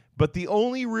true. But the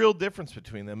only real difference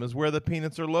between them is where the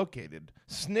peanuts are located.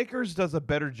 Snickers does a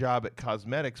better job at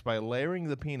cosmetics by layering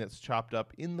the peanuts chopped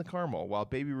up in the caramel, while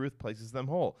Baby Ruth places them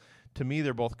whole. To me,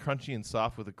 they're both crunchy and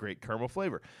soft with a great caramel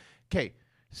flavor. Okay.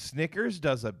 Snickers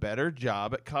does a better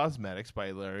job at cosmetics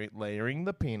by layering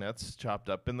the peanuts chopped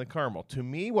up in the caramel. To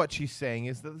me, what she's saying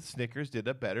is that the Snickers did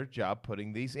a better job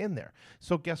putting these in there.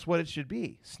 So guess what it should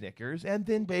be? Snickers and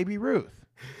then Baby Ruth.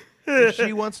 If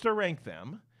she wants to rank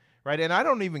them, right? And I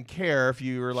don't even care if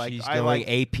you were like, She's I going like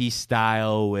AP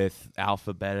style with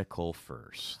alphabetical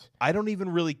first. I don't even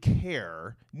really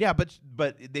care. Yeah, but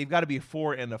they've got to be a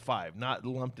 4 and a 5, not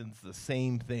lumped into the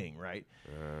same thing, right?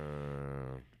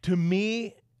 To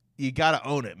me, you got to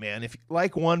own it, man. If you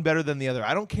like one better than the other,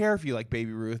 I don't care if you like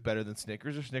Baby Ruth better than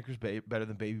Snickers or Snickers better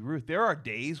than Baby Ruth. There are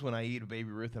days when I eat a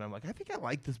Baby Ruth and I'm like, I think I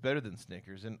like this better than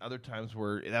Snickers, and other times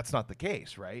where that's not the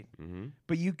case, right? Mm-hmm.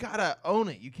 But you got to own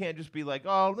it. You can't just be like,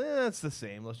 oh, it's the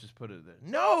same. Let's just put it there.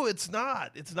 No, it's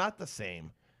not. It's not the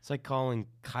same. It's like calling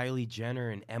Kylie Jenner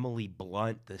and Emily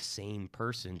Blunt the same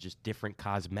person, just different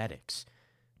cosmetics.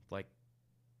 Like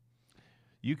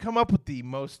You come up with the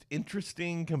most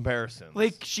interesting comparisons.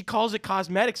 she calls it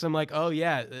cosmetics. I'm like, oh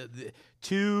yeah,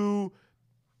 2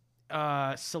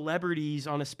 celebrities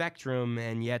on a spectrum,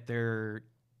 and yet they're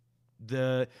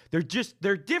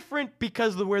different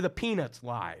because of where the peanuts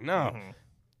lie. No. Mm-hmm.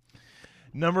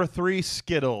 Number 3,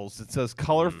 Skittles. It says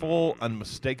colorful,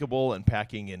 unmistakable, and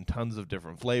packing in tons of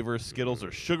different flavors. Skittles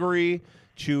are sugary,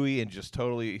 chewy, and just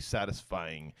totally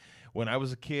satisfying. When I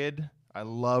was a kid, I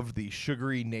loved the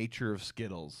sugary nature of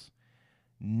Skittles.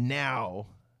 Now,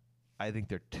 I think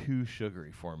they're too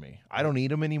sugary for me. I don't eat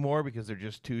them anymore because they're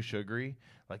just too sugary.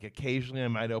 Like, occasionally I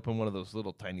might open one of those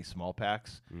little tiny small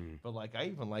packs. But, like, I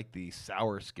even like the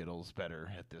sour Skittles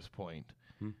better at this point.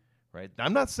 Right?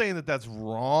 I'm not saying that that's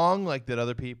wrong like that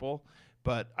other people,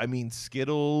 But I mean,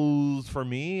 Skittles for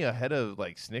me ahead of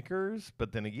like Snickers.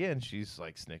 But then again, she's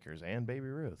like Snickers and Baby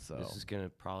Ruth. So This is gonna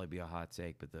probably be a hot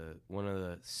take, but one of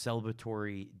the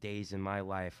celebratory days in my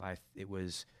life, I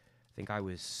think I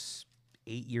was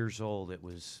 8 years old. It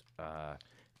was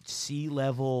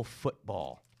sea-level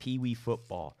football, pee-wee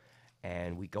football,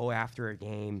 and we go after a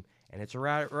game, and it's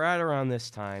right around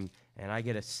this time, and I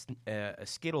get a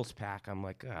Skittles pack. I'm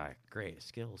like, great, a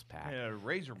Skittles pack. yeah,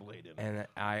 razor blade in it. And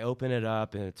I open it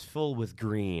up, and it's filled with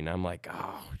green. I'm like,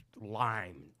 oh,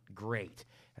 lime, great.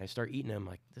 And I start eating it. I'm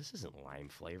like, this isn't lime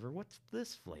flavor. What's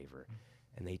this flavor?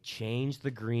 And they changed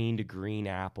the green to green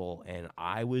apple, and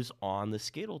I was on the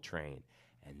Skittle train.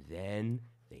 And then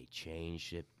they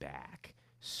changed it back.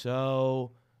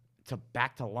 So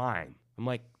back to lime. I'm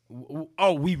like,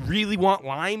 oh, we really want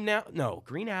lime now? No,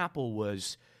 green apple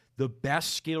was the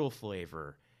best Skittle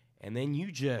flavor, and then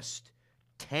you just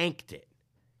tanked it.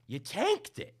 You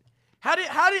tanked it. How?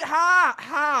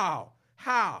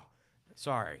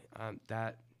 Sorry,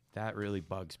 that really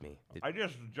bugs me. I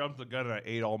just jumped the gun and I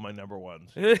ate all my number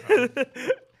ones. Okay.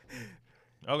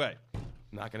 I'm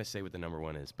not gonna say what the number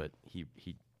one is, but he.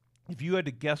 If you had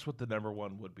to guess what the number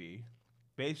one would be,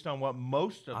 based on what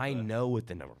most of I know what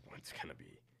the number one's gonna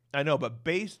be. I know, but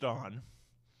based on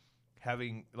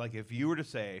having, like, if you were to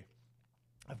say,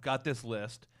 I've got this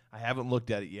list, I haven't looked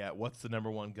at it yet, what's the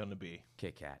number one going to be?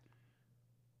 Kit Kat.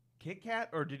 Kit Kat,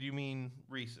 or did you mean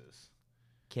Reese's?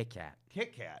 Kit Kat.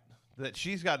 Kit Kat. That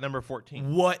she's got number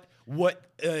 14. What?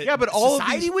 Yeah, but all of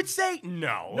society these would say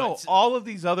no. No, all of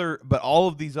these other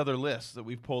lists that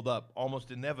we've pulled up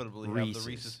almost inevitably have Reese's. the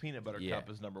Reese's Peanut Butter Cup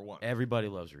as number one. Everybody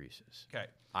loves Reese's. Okay.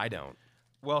 I don't.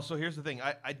 Well, so here's the thing.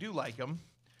 I do like them,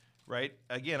 right?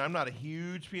 Again, I'm not a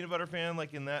huge peanut butter fan,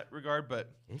 like in that regard, but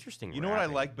Interesting. you know what I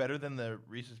like better than the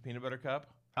Reese's Peanut Butter Cup?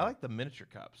 I like the miniature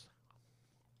cups.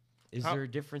 Is there a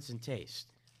difference in taste?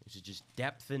 Is it just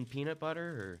depth in peanut butter,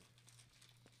 or?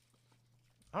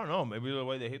 I don't know. Maybe the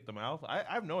way they hit the mouth. I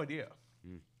have no idea.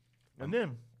 And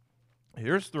then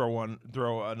here's throw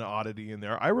an oddity in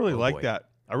there. I really like boy. that.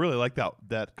 I really like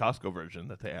that Costco version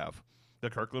that they have, the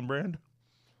Kirkland brand.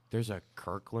 There's a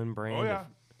Kirkland brand.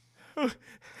 Oh yeah,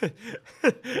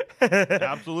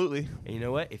 absolutely. And you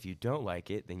know what? If you don't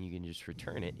like it, then you can just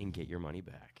return it and get your money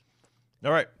back.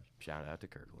 All right, Shout out to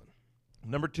Kirkland.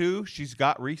 number 2. She's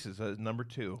got Reese's as number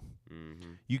 2.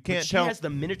 Mm-hmm. You can't She tell. has the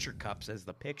miniature cups as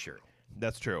the picture.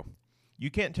 That's true. You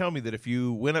can't tell me that if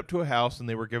you went up to a house and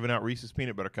they were giving out Reese's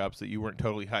Peanut Butter Cups that you weren't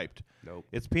totally hyped. Nope.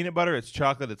 It's peanut butter, it's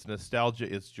chocolate, it's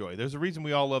nostalgia, it's joy. There's a reason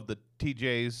we all love the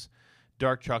TJ's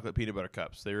dark chocolate peanut butter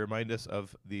cups. They remind us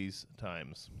of these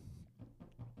times.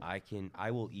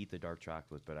 I will eat the dark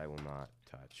chocolate, but I will not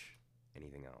touch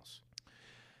anything else.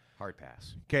 Hard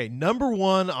pass. Okay, number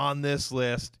 1 on this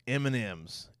list,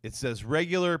 M&M's. It says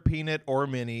regular, peanut, or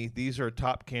mini. These are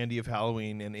top candy of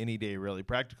Halloween and any day, really.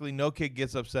 Practically no kid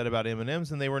gets upset about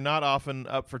M&M's, and they were not often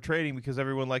up for trading because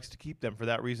everyone likes to keep them for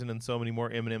that reason, and so many more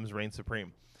M&M's reign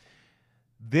supreme.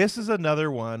 This is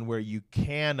another one where you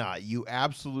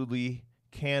absolutely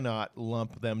cannot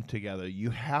lump them together. You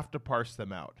have to parse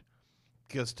them out.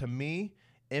 Because to me,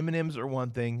 M&M's are one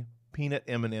thing, peanut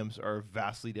M&M's are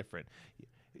vastly different.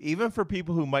 Even for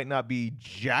people who might not be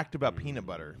jacked about peanut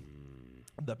butter,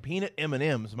 the peanut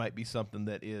M&Ms might be something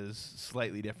that is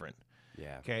slightly different.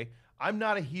 Yeah. Okay? I'm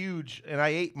not a huge, and I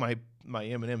ate my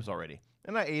M&Ms already.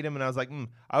 And I ate them, and I was like,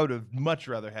 I would have much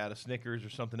rather had a Snickers or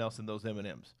something else than those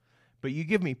M&Ms. But you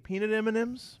give me peanut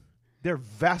M&Ms, they're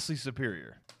vastly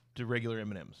superior to regular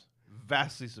M&Ms.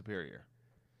 Vastly superior.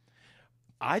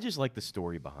 I just like the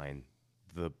story behind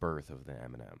the birth of the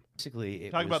M&M.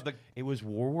 Basically, it was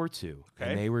World War II,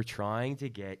 and they were trying to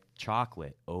get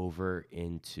chocolate over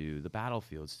into the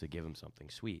battlefields to give them something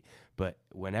sweet. But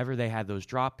whenever they had those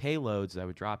drop payloads that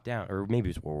would drop down, or maybe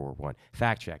it was World War I,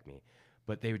 fact check me,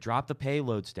 but they would drop the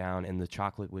payloads down and the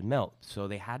chocolate would melt. So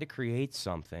they had to create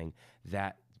something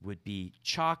that would be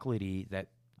chocolatey that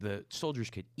the soldiers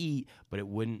could eat, but it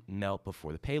wouldn't melt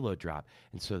before the payload dropped.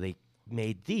 And so they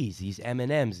made these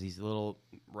M&Ms, these little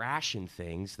ration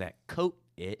things that coat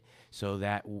it so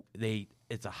that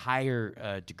it's a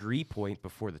higher degree point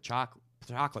before the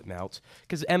chocolate melts,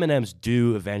 because M&Ms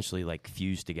do eventually like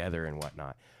fuse together and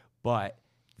whatnot. But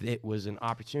it was an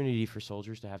opportunity for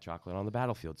soldiers to have chocolate on the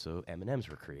battlefield, so M&Ms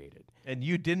were created. And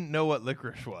you didn't know what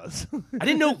licorice was. I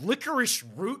didn't know licorice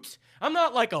root. I'm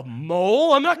not like a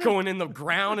mole. I'm not going in the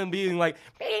ground and being like,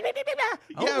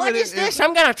 what is this?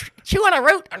 I'm going to chew on a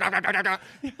root.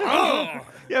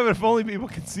 Yeah, but if only people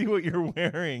can see what you're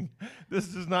wearing. This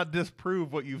does not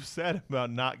disprove what you've said about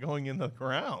not going in the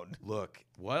ground. Look,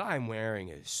 what I'm wearing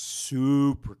is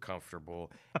super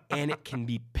comfortable, and it can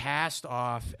be passed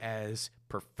off as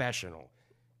professional.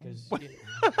 'Cause,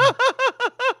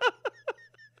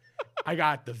 I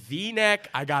got the V-neck.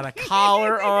 I got a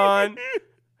collar on.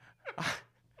 I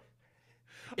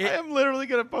am literally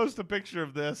going to post a picture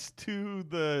of this to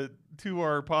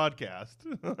our podcast.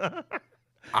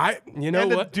 You know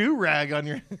and what? a do-rag on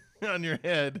your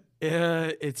head.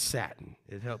 It's satin.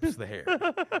 It helps the hair.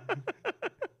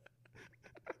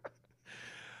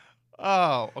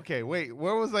 Oh, okay. Wait,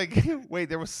 where was I? Wait,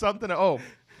 there was something. Oh, I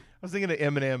was thinking of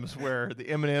M&M's, where the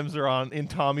M&M's are in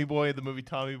Tommy Boy, the movie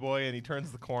Tommy Boy, and he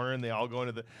turns the corner and they all go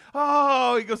into the.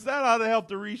 Oh, he goes, that ought to help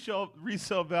the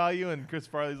resale value. And Chris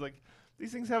Farley's like,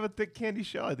 these things have a thick candy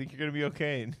shell. I think you're gonna be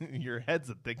okay. And your head's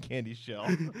a thick candy shell.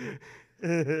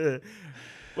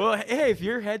 Well, hey, if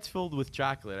your head's filled with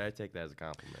chocolate, I take that as a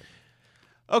compliment.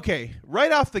 Okay,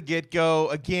 right off the get-go,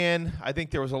 again, I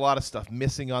think there was a lot of stuff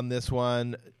missing on this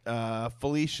one.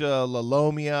 Felicia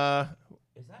Lalomia.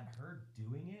 Is that her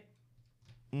doing it?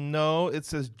 No, it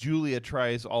says Julia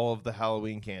tries all of the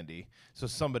Halloween candy. So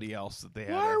somebody else that they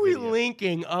have. Why are we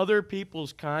linking other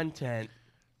people's content?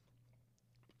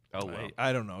 Oh, well.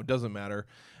 I don't know. It doesn't matter.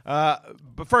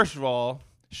 But first of all,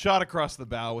 shot across the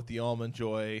bow with the Almond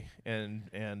Joy,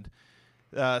 and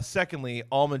secondly,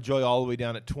 Almond Joy all the way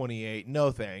down at 28.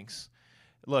 No thanks.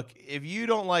 Look, if you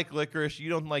don't like licorice, you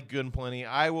don't like Good and Plenty,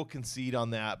 I will concede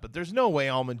on that. But there's no way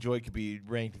Almond Joy could be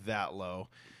ranked that low.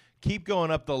 Keep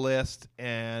going up the list,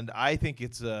 and I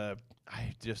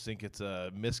just think it's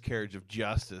a miscarriage of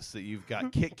justice that you've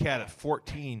got Kit Kat at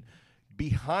 14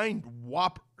 behind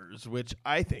Whoppers, which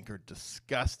I think are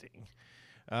disgusting.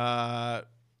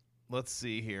 Let's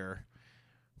see here.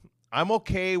 I'm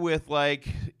okay with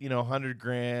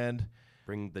 $100,000.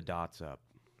 Bring the dots up.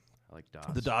 I like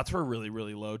dots. The dots were really,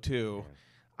 really low too.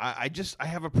 Yeah. I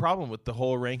have a problem with the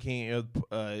whole ranking of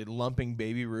lumping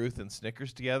Baby Ruth and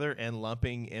Snickers together and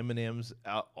lumping M&Ms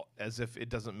out as if it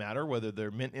doesn't matter whether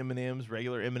they're mint M&Ms,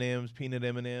 regular M&Ms, peanut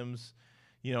M&Ms,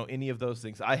 any of those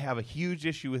things. I have a huge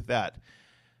issue with that.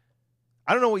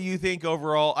 I don't know what you think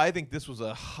overall. I think this was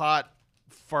a hot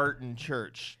fart in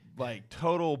church, like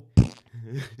total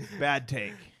bad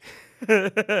take.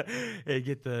 Hey,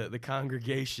 get the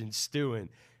congregation stewing.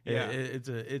 Yeah,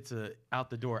 it's a out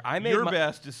the door. Your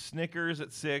best is Snickers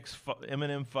at 6,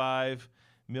 M&M 5,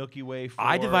 Milky Way 4.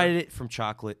 I divided it from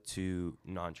chocolate to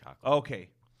non-chocolate. Okay,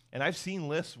 and I've seen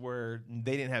lists where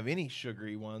they didn't have any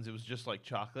sugary ones. It was just like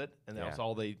chocolate, and that was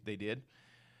all they did.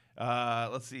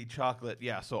 Let's see, chocolate.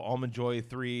 Yeah, so Almond Joy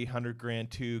 3, $100,000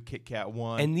 2, Kit Kat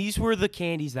 1. And these were the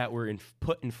candies that were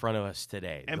put in front of us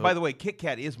today. And by the way, Kit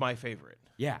Kat is my favorite.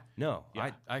 Yeah, no,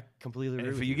 yeah. I completely agree.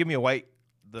 If you give me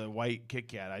the white Kit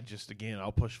Kat,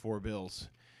 I'll push 4 bills.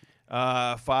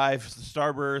 5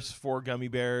 Starburst, 4 Gummy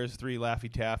Bears, 3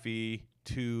 Laffy Taffy,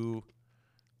 2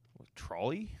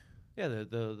 Trolley. Yeah,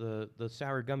 the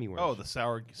sour gummy worms. Oh, the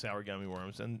sour gummy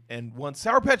worms, and 1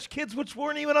 Sour Patch Kids, which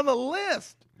weren't even on the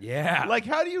list. Yeah, like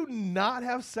how do you not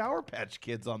have Sour Patch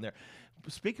Kids on there?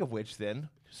 Speak of which, then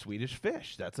Swedish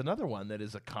Fish. That's another one that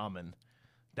is a common.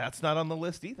 That's not on the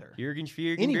list either.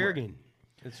 Jürgen.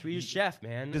 The Swedish chef,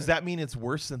 man. Does that mean it's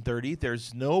worse than 30?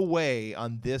 There's no way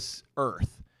on this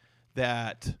earth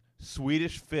that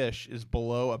Swedish Fish is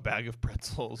below a bag of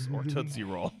pretzels or Tootsie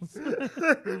Rolls.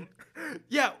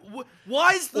 Yeah,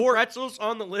 why is the pretzels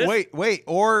on the list? Wait,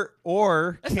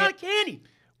 or that's not candy.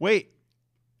 Wait,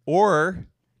 or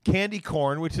candy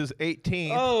corn, which is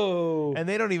 18. Oh, and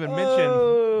they don't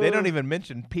even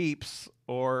mention Peeps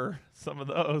or some of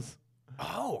those.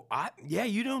 Oh,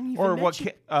 you don't even. Or what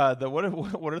are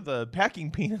the packing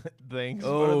peanut things?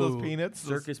 Oh, what are those peanuts?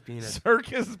 Circus peanuts.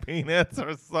 Circus peanuts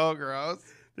are so gross.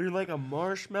 They're like a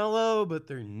marshmallow, but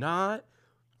they're not.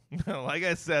 Like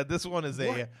I said, this one is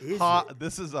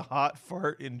This is a hot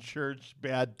fart in church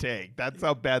bad take. That's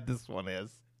how bad this one is.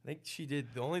 I think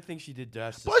the only thing she did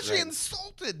justice. But she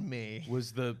insulted me.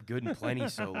 Was the Good and Plenty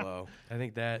so low? I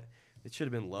think that it should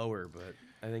have been lower, but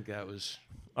I think that was.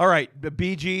 All right, the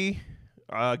BG,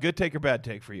 good take or bad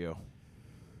take for you?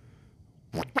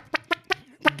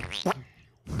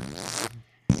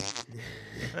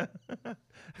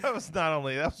 That was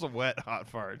a wet hot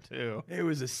fart too. It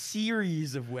was a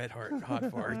series of wet hot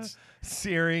farts.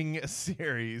 Searing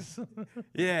series.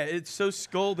 Yeah, it's so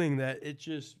scalding that it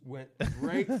just went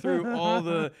right through all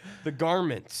the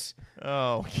garments.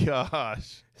 Oh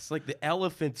gosh. It's like the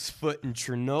elephant's foot in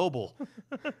Chernobyl.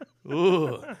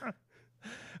 Ugh.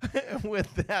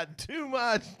 With that, too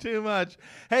much.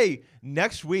 Hey,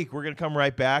 next week we're gonna come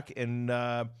right back and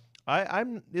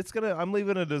I'm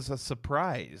leaving it as a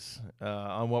surprise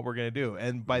on what we're gonna do,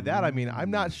 and by that I mean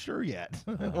I'm not sure yet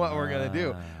what we're gonna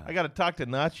do. I got to talk to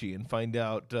Nachi and find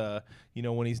out,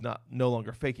 when he's no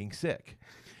longer faking sick.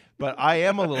 But I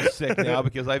am a little sick now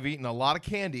because I've eaten a lot of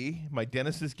candy. My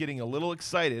dentist is getting a little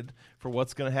excited for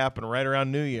what's going to happen right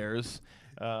around New Year's.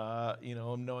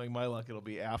 Knowing my luck, it'll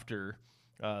be after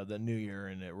the New Year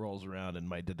and it rolls around and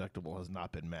my deductible has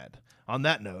not been met. On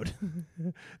that note,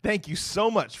 thank you so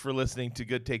much for listening to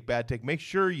Good Take, Bad Take. Make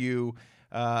sure you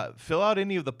fill out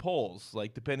any of the polls,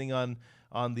 like depending on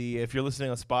if you're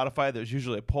listening on Spotify, there's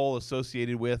usually a poll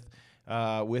associated with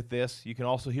this. You can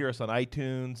also hear us on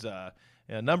iTunes,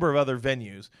 a number of other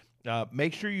venues.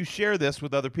 Make sure you share this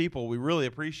with other people. We really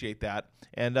appreciate that.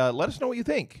 And let us know what you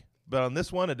think. But on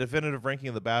this one, a definitive ranking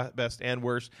of the best and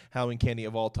worst Halloween candy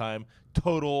of all time.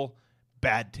 Total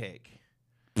bad take.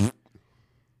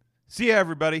 See ya,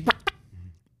 everybody.